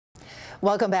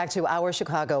Welcome back to Our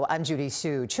Chicago. I'm Judy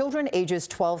Sue. Children ages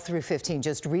 12 through 15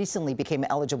 just recently became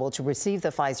eligible to receive the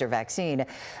Pfizer vaccine.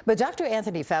 But Dr.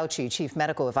 Anthony Fauci, chief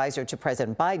medical advisor to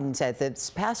President Biden, said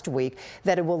this past week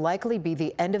that it will likely be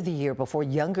the end of the year before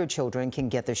younger children can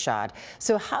get the shot.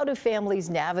 So how do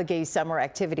families navigate summer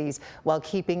activities while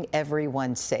keeping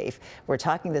everyone safe? We're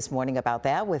talking this morning about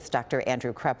that with Dr.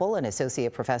 Andrew Kreppel, an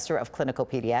associate professor of clinical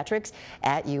pediatrics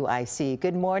at UIC.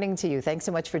 Good morning to you. Thanks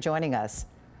so much for joining us.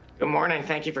 Good morning.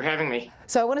 Thank you for having me.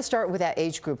 So I want to start with that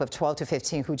age group of 12 to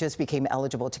 15 who just became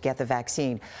eligible to get the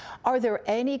vaccine. Are there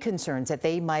any concerns that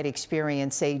they might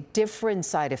experience, say, different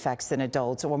side effects than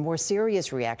adults or more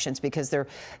serious reactions because they're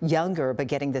younger but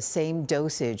getting the same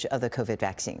dosage of the COVID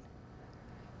vaccine?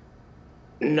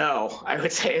 No, I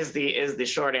would say is the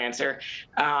short answer.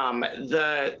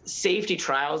 The safety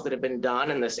trials that have been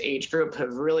done in this age group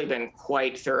have really been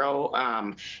quite thorough,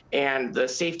 and the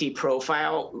safety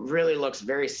profile really looks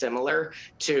very similar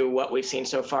to what we've seen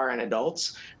so far in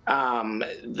adults.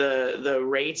 The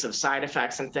rates of side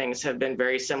effects and things have been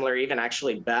very similar, even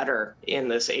actually better in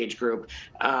this age group.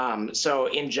 So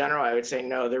in general, I would say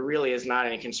no, there really is not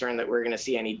any concern that we're going to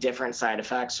see any different side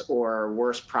effects or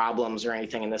worse problems or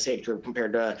anything in this age group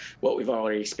compared to what we've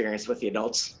already experienced with the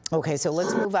adults. Okay, so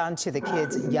let's move on to the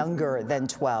kids younger than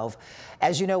 12.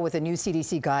 As you know, with the new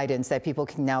CDC guidance that people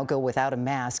can now go without a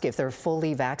mask if they're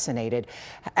fully vaccinated,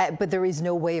 but there is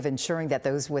no way of ensuring that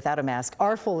those without a mask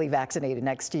are fully vaccinated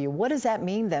next to you. What does that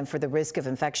mean then for the risk of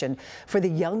infection for the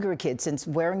younger kids, since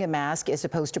wearing a mask is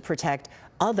supposed to protect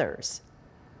others?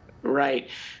 Right.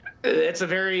 It's a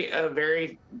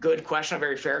very good question, a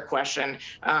very fair question.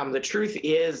 The truth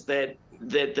is that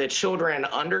the children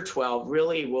under 12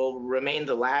 really will remain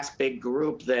the last big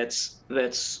group that's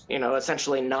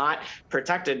essentially not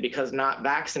protected because not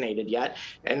vaccinated yet.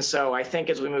 And so I think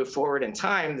as we move forward in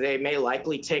time, they may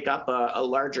likely take up a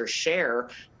larger share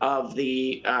of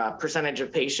the percentage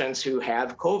of patients who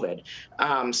have COVID.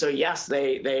 So yes,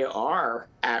 they are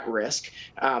at risk,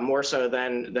 more so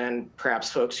than perhaps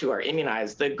folks who are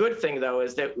immunized. The good thing, though,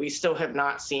 is that we still have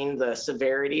not seen the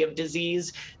severity of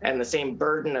disease and the same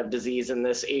burden of disease in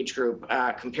this age group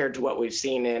compared to what we've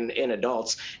seen in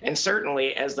adults. And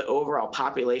certainly as the overall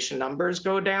population numbers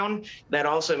go down, that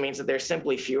also means that there's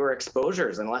simply fewer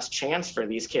exposures and less chance for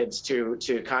these kids to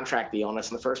contract the illness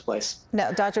in the first place.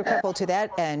 Now, Dr. Kreppel, to that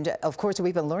end, of course,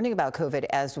 we've been learning about COVID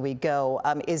as we go.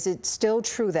 Is it still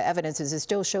true, the evidence, does it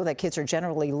still show that kids are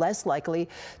generally less likely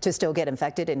to still get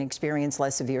infected and experience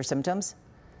less severe symptoms?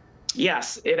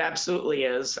 Yes, it absolutely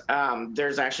is.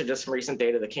 There's actually just some recent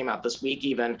data that came out this week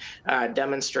even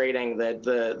demonstrating that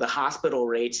the hospital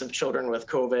rates of children with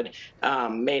COVID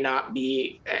may not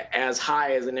be as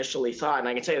high as initially thought. And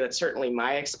I can tell you that certainly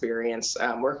my experience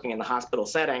working in the hospital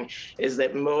setting is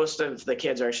that most of the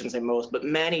kids, or I shouldn't say most, but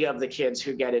many of the kids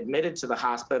who get admitted to the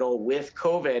hospital with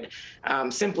COVID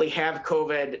simply have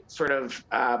COVID sort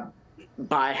of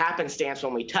by happenstance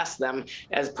when we test them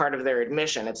as part of their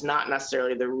admission. It's not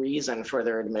necessarily the reason for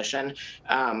their admission.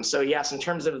 So yes, in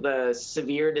terms of the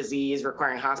severe disease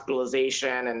requiring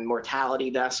hospitalization and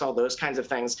mortality deaths, all those kinds of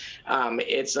things,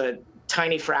 it's a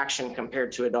tiny fraction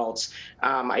compared to adults.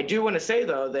 I do want to say,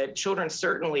 though, that children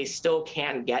certainly still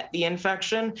can get the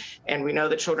infection, and we know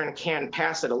that children can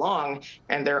pass it along.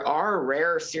 And there are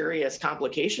rare serious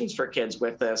complications for kids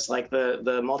with this, like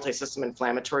the multi-system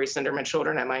inflammatory syndrome in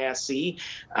children, MIS-C.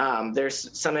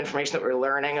 There's some information that we're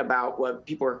learning about what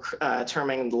people are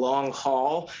terming long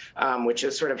haul, which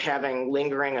is sort of having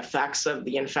lingering effects of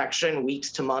the infection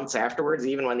weeks to months afterwards,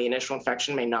 even when the initial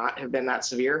infection may not have been that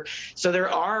severe. So there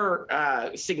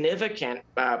are significant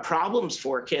problems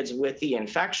for kids with the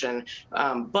infection,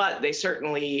 but they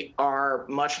certainly are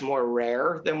much more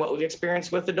rare than what we've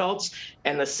experienced with adults.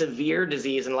 And the severe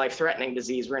disease and life-threatening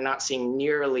disease, we're not seeing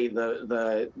nearly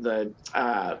the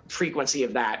frequency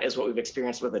of that as what we've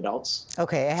experienced with adults.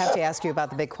 Okay, I have to ask you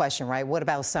about the big question, right? What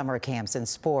about summer camps and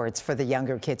sports for the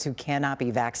younger kids who cannot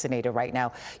be vaccinated right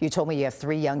now? You told me you have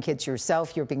 3 young kids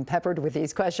yourself. You're being peppered with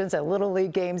these questions at Little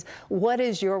League games. What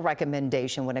is your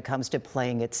recommendation when it comes to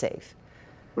playing it safe?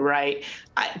 Right.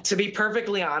 To be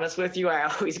perfectly honest with you, I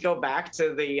always go back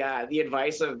to the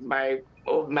advice of my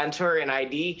old mentor in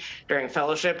ID during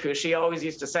fellowship, who she always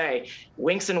used to say,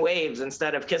 winks and waves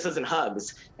instead of kisses and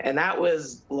hugs. And that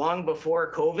was long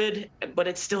before COVID, but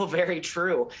it's still very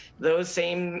true. Those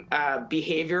same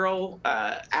behavioral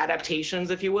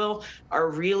adaptations, if you will, are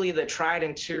really the tried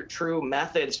and true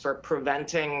methods for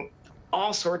preventing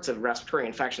all sorts of respiratory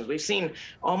infections. We've seen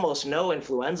almost no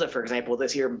influenza, for example,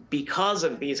 this year because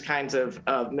of these kinds of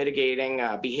mitigating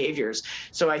behaviors.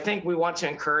 So I think we want to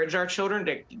encourage our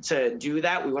children to do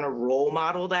that. We want to role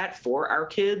model that for our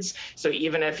kids. So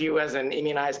even if you, as an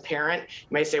immunized parent,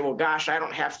 may say, well, gosh, I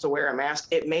don't have to wear a mask,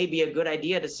 it may be a good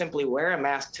idea to simply wear a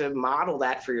mask to model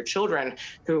that for your children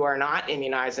who are not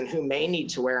immunized and who may need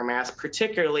to wear a mask,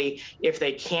 particularly if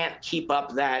they can't keep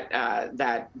up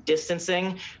that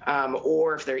distancing,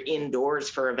 or if they're indoors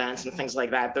for events and things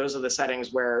like that. Those are the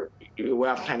settings where you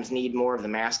oftentimes need more of the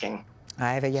masking.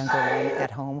 I have a younger one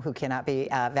at home who cannot be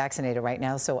vaccinated right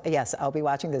now. So yes, I'll be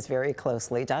watching this very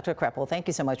closely. Dr. Kreppel, thank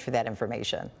you so much for that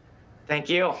information. Thank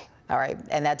you. All right.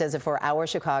 And that does it for Our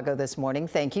Chicago this morning.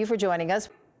 Thank you for joining us.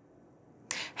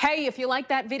 Hey, if you like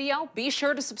that video, be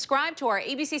sure to subscribe to our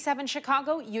ABC7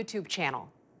 Chicago YouTube channel.